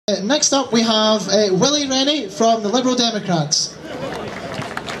Next up we have Willie Rennie from the Liberal Democrats.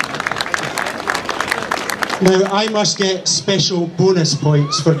 Now, I must get special bonus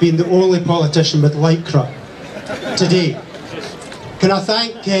points for being the only politician with lycra today. Can I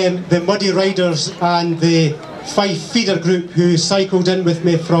thank the Muddy Riders and the Fife feeder group who cycled in with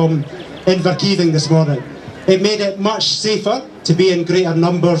me from Inverkeithing this morning. It made it much safer to be in greater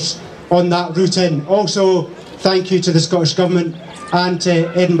numbers on that route in. Also, thank you to the Scottish Government and to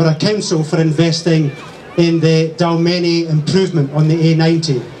Edinburgh Council for investing in the Dalmeny improvement on the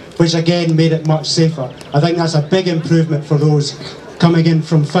A90, which again made it much safer. I think that's a big improvement for those coming in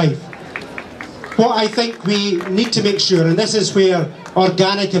from Fife. What I think we need to make sure, and this is where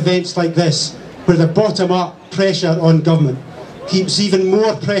organic events like this, where the bottom-up pressure on government keeps even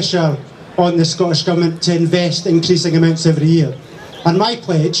more pressure on the Scottish Government to invest increasing amounts every year. And my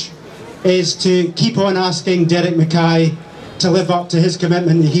pledge is to keep on asking Derek Mackay to live up to his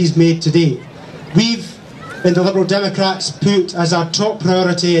commitment that he's made today. We've, in the Liberal Democrats, put as our top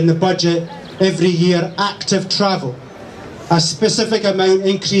priority in the budget every year active travel. A specific amount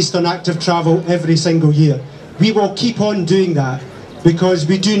increased on active travel every single year. We will keep on doing that because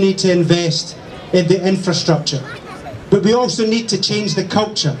we do need to invest in the infrastructure. But we also need to change the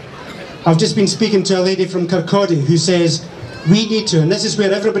culture. I've just been speaking to a lady from Kirkcaldy who says we need to, and this is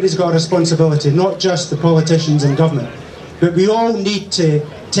where everybody's got a responsibility, not just the politicians in government, but we all need to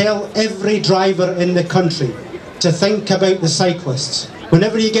tell every driver in the country to think about the cyclists.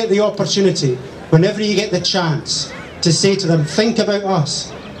 Whenever you get the opportunity, whenever you get the chance, to say to them, think about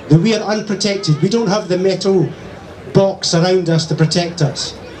us, that we are unprotected, we don't have the metal box around us to protect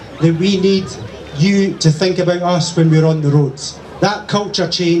us, that we need you to think about us when we're on the roads. That culture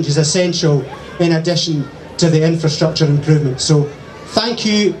change is essential in addition to the infrastructure improvement. So thank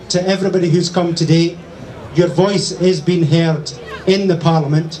you to everybody who's come today. Your voice is being heard in the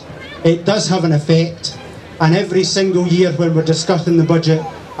Parliament. It does have an effect, and every single year when we're discussing the budget,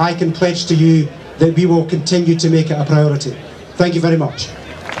 I can pledge to you that we will continue to make it a priority. Thank you very much.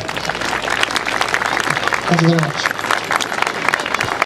 Thank you very much.